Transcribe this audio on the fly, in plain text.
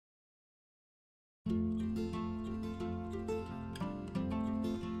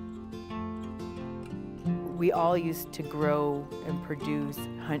We all used to grow and produce,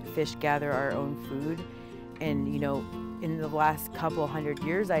 hunt, fish, gather our own food. And, you know, in the last couple hundred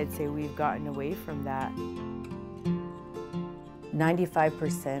years, I'd say we've gotten away from that.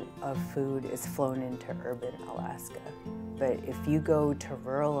 95% of food is flown into urban Alaska. But if you go to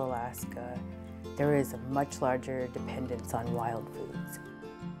rural Alaska, there is a much larger dependence on wild foods.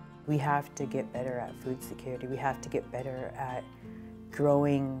 We have to get better at food security. We have to get better at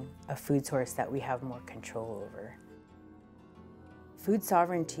growing a food source that we have more control over. Food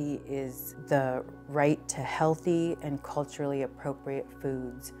sovereignty is the right to healthy and culturally appropriate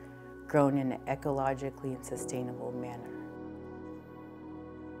foods grown in an ecologically and sustainable manner.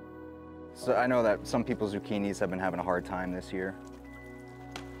 So I know that some people's zucchinis have been having a hard time this year.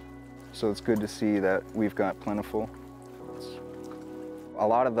 So it's good to see that we've got plentiful. A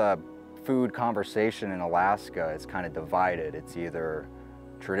lot of the food conversation in Alaska is kind of divided. It's either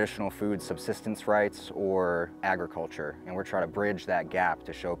traditional food subsistence rights or agriculture. And we're trying to bridge that gap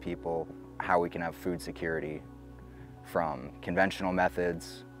to show people how we can have food security from conventional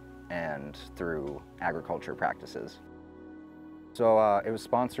methods and through agriculture practices. So it was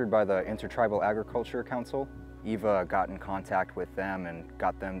sponsored by the Intertribal Agriculture Council. Eva got in contact with them and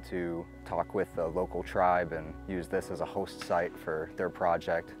got them to talk with the local tribe and use this as a host site for their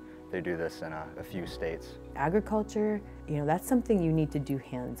project. They do this in a few states. Agriculture, you know, that's something you need to do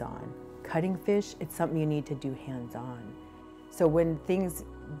hands-on. Cutting fish, it's something you need to do hands-on. So when things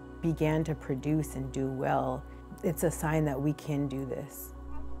began to produce and do well, it's a sign that we can do this.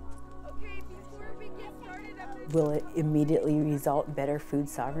 Okay, before we get started, Will it immediately result in better food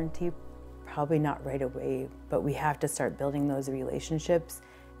sovereignty? Probably not right away, but we have to start building those relationships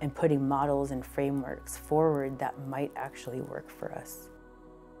and putting models and frameworks forward that might actually work for us.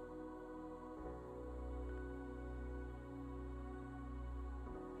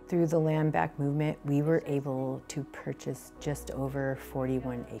 Through the Land Back movement, we were able to purchase just over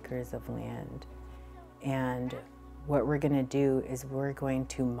 41 acres of land. And what we're going to do is we're going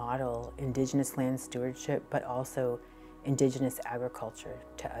to model Indigenous land stewardship, but also Indigenous agriculture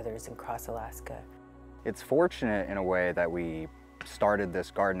to others across Alaska. It's fortunate in a way that we started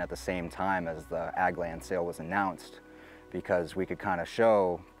this garden at the same time as the ag land sale was announced, because we could kind of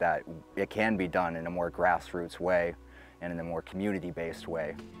show that it can be done in a more grassroots way and in a more community-based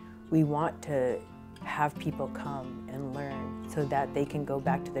way. We want to have people come and learn so that they can go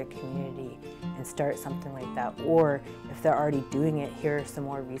back to their community and start something like that. Or if they're already doing it, here are some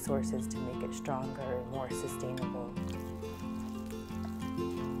more resources to make it stronger and more sustainable.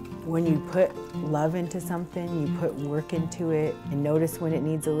 When you put love into something, you put work into it, and notice when it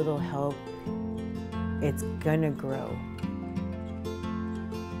needs a little help, it's gonna grow.